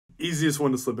Easiest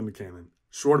one to slip into canon.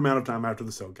 Short amount of time after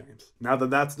the Cell games. Now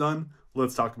that that's done,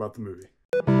 let's talk about the movie.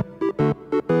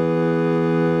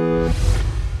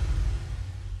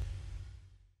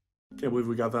 Can't believe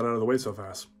we got that out of the way so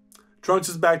fast. Trunks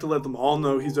is back to let them all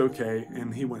know he's okay,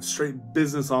 and he went straight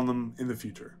business on them in the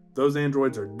future. Those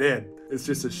androids are dead. It's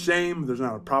just a shame there's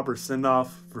not a proper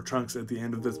send-off for Trunks at the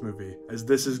end of this movie, as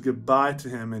this is goodbye to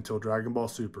him until Dragon Ball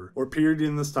Super, or period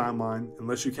in this timeline,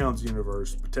 unless you count his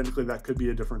universe, but technically that could be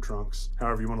a different Trunks,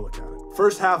 however you want to look at it.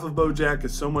 First half of Bojack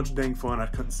is so much dang fun I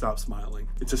couldn't stop smiling.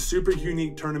 It's a super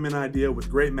unique tournament idea with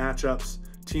great matchups,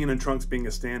 Tien and Trunks being a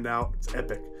standout, it's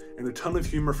epic, and a ton of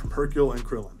humor from Hercule and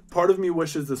Krillin. Part of me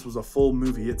wishes this was a full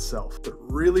movie itself, but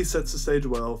really sets the stage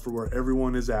well for where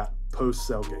everyone is at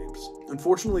post-Cell games.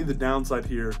 Unfortunately, the downside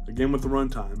here, again with the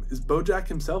runtime, is Bojack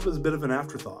himself is a bit of an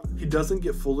afterthought. He doesn't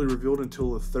get fully revealed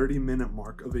until the 30-minute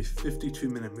mark of a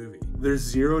 52-minute movie. There's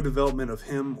zero development of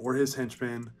him or his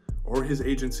henchmen, or his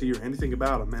agency, or anything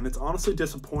about him, and it's honestly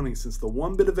disappointing since the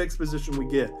one bit of exposition we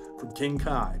get from King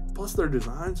Kai, plus their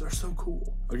designs are so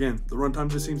cool. Again, the runtime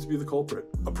just seems to be the culprit.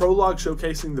 A prologue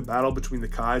showcasing the battle between the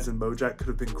Kais and Bojack could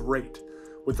have been great,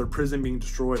 with their prison being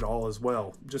destroyed all as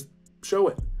well. Just show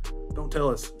it. Don't tell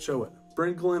us, show it.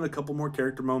 Sprinkle in a couple more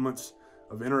character moments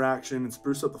of interaction and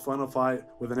spruce up the final fight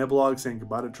with an epilogue saying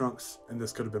goodbye to Trunks, and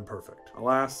this could have been perfect.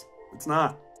 Alas, it's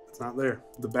not. It's not there.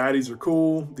 The baddies are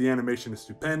cool, the animation is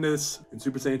stupendous, and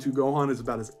Super Saiyan 2 Gohan is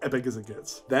about as epic as it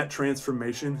gets. That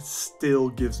transformation still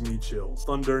gives me chills.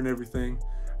 Thunder and everything,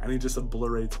 and he just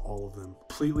obliterates all of them.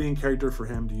 Completely in character for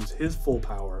him to use his full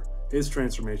power, his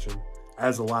transformation,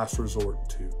 as a last resort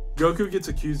too. Goku gets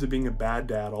accused of being a bad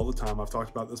dad all the time, I've talked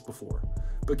about this before.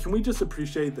 But can we just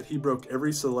appreciate that he broke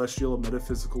every celestial and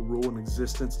metaphysical rule in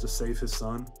existence to save his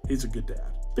son? He's a good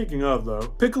dad. Speaking of though,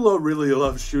 Piccolo really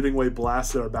loves shooting away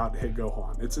blasts that are about to hit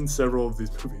Gohan. It's in several of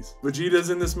these movies. Vegeta's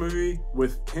in this movie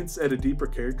with hints at a deeper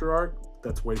character arc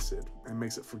that's wasted and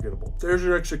makes it forgettable. There's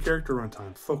your extra character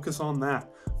runtime. Focus on that.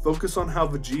 Focus on how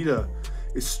Vegeta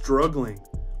is struggling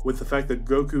with the fact that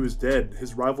Goku is dead,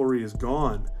 his rivalry is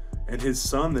gone, and his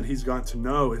son that he's gotten to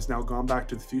know has now gone back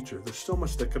to the future. There's so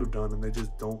much they could have done and they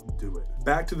just don't do it.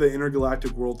 Back to the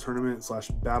Intergalactic World Tournament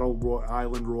 / Battle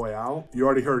Island Royale. You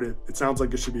already heard it. It sounds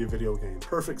like it should be a video game.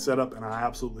 Perfect setup, and I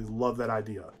absolutely love that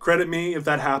idea. Credit me if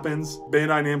that happens.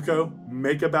 Bandai Namco,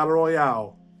 make a Battle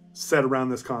Royale set around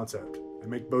this concept and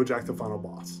make Bojack the final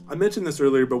boss. I mentioned this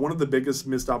earlier, but one of the biggest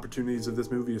missed opportunities of this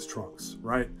movie is Trunks,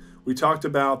 right? We talked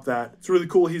about that it's really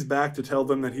cool he's back to tell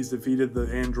them that he's defeated the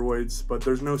androids, but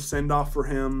there's no send-off for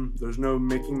him. There's no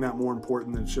making that more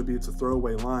important than it should be. It's a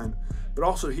throwaway line. But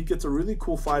also, he gets a really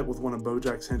cool fight with one of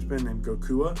Bojack's henchmen named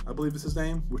Gokua, I believe is his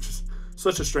name, which is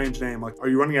such a strange name. Like, are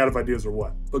you running out of ideas or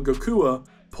what? But Gokua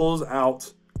pulls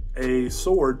out a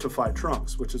sword to fight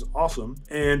Trunks, which is awesome,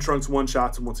 and Trunks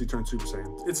one-shots him once he turns Super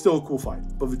Saiyan. It's still a cool fight,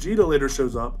 but Vegeta later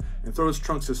shows up and throws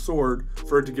Trunks his sword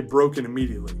for it to get broken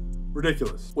immediately.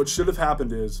 Ridiculous. What should have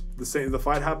happened is the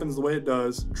fight happens the way it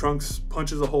does. Trunks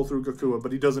punches a hole through Gokua,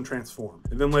 but he doesn't transform.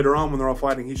 And then later on, when they're all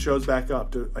fighting, he shows back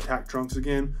up to attack Trunks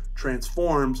again,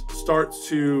 transforms, starts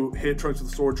to hit Trunks with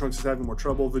the sword. Trunks is having more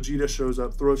trouble. Vegeta shows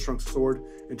up, throws Trunks' sword,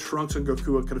 and Trunks and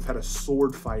Gokua could have had a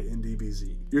sword fight in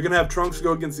DBZ. You're gonna have Trunks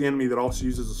go against the enemy that also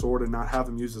uses a sword and not have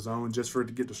him use his own just for it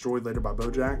to get destroyed later by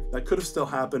Bojack. That could have still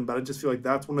happened, but I just feel like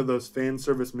that's one of those fan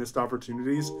service missed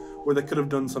opportunities where they could have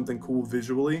done something cool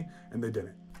visually and they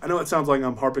didn't. I know it sounds like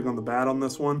I'm harping on the bad on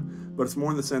this one, but it's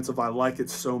more in the sense of I like it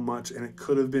so much and it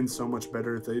could have been so much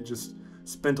better if they just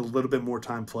spent a little bit more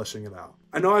time fleshing it out.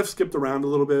 I know I've skipped around a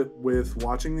little bit with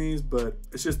watching these, but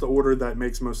it's just the order that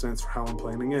makes most sense for how I'm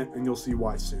planning it, and you'll see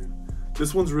why soon.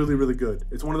 This one's really, really good.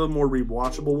 It's one of the more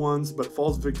rewatchable ones, but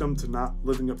falls victim to not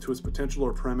living up to its potential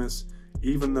or premise,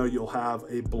 even though you'll have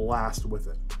a blast with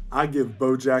it. I give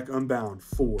Bojack Unbound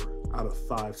 4 out of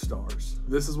 5 stars.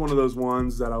 This is one of those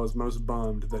ones that I was most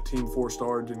bummed that Team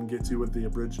 4-Star didn't get to with the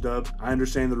abridged dub. I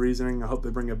understand the reasoning. I hope they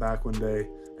bring it back one day,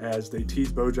 as they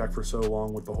teased Bojack for so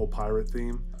long with the whole pirate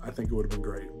theme. I think it would have been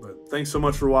great. But thanks so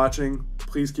much for watching.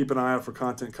 Please keep an eye out for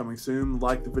content coming soon.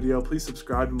 Like the video. Please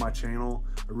subscribe to my channel.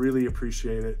 I really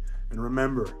appreciate it. And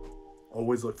remember,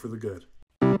 always look for the good.